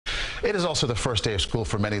It is also the first day of school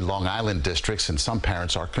for many Long Island districts, and some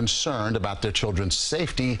parents are concerned about their children's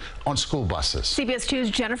safety on school buses. CBS 2's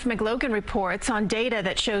Jennifer McLogan reports on data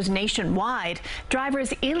that shows nationwide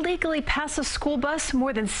drivers illegally pass a school bus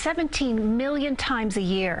more than 17 million times a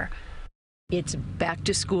year. It's back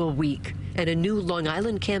to school week, and a new Long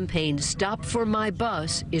Island campaign, Stop for My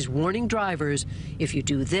Bus, is warning drivers, if you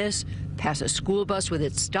do this, pass a school bus with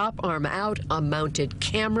its stop arm out, a mounted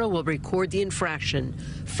camera will record the infraction.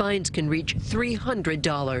 Fines can reach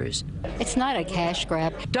 $300. It's not a cash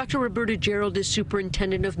grab. Dr. Roberta Gerald is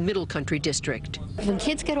superintendent of Middle Country District. When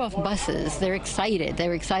kids get off buses, they're excited.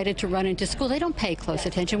 They're excited to run into school. They don't pay close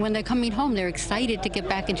attention. When they're coming home, they're excited to get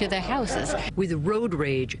back into their houses. With road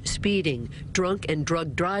rage, speeding, drunk and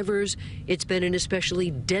drug drivers, it's been an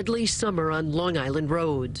especially deadly summer on Long Island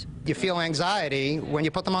roads. You feel anxiety when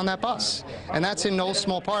you put them on that bus. And that's in no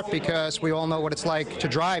small part because we all know what it's like to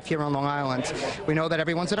drive here on Long Island. We know that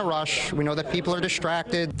everyone's in a rush. We know that people are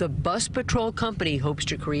distracted. The Bus Patrol Company hopes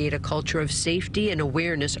to create a culture of safety and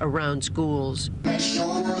awareness around schools.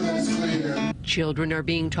 Children are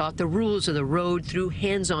being taught the rules of the road through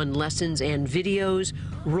hands-on lessons and videos,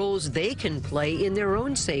 roles they can play in their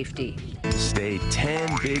own safety. Stay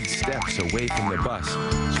 10 big steps away from the bus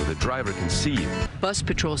so the driver can see you. Bus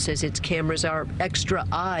Patrol says its cameras are extra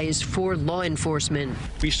eyes for law enforcement.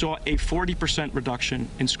 We saw a 40% reduction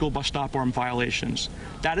in school bus stop arm violations.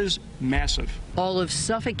 That is massive. All of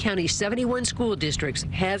Suffolk County's 71 school districts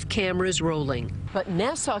have cameras rolling. But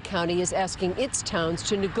Nassau County is asking its towns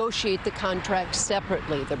to negotiate the contract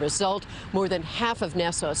separately. The result, more than half of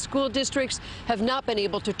Nassau school districts have not been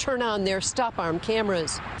able to turn on their stop arm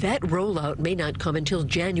cameras. That rollout may not come until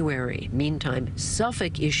January. Meantime,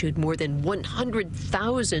 Suffolk issued more than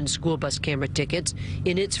 100,000 school bus camera tickets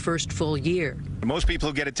in its first full year. Most people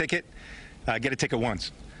who get a ticket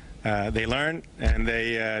once. They learn and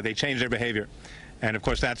they change their behavior. And of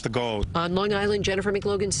course, that's the goal. On Long Island, Jennifer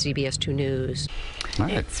McLogan, CBS 2 News.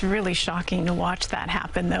 Right. It's really shocking to watch that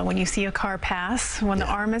happen, though, when you see a car pass when the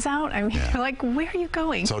arm is out. I mean, you're like, where are you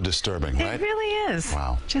going? So disturbing, right? It really is.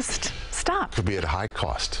 Wow. Just stop. Could be at a high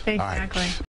cost. Exactly. All right.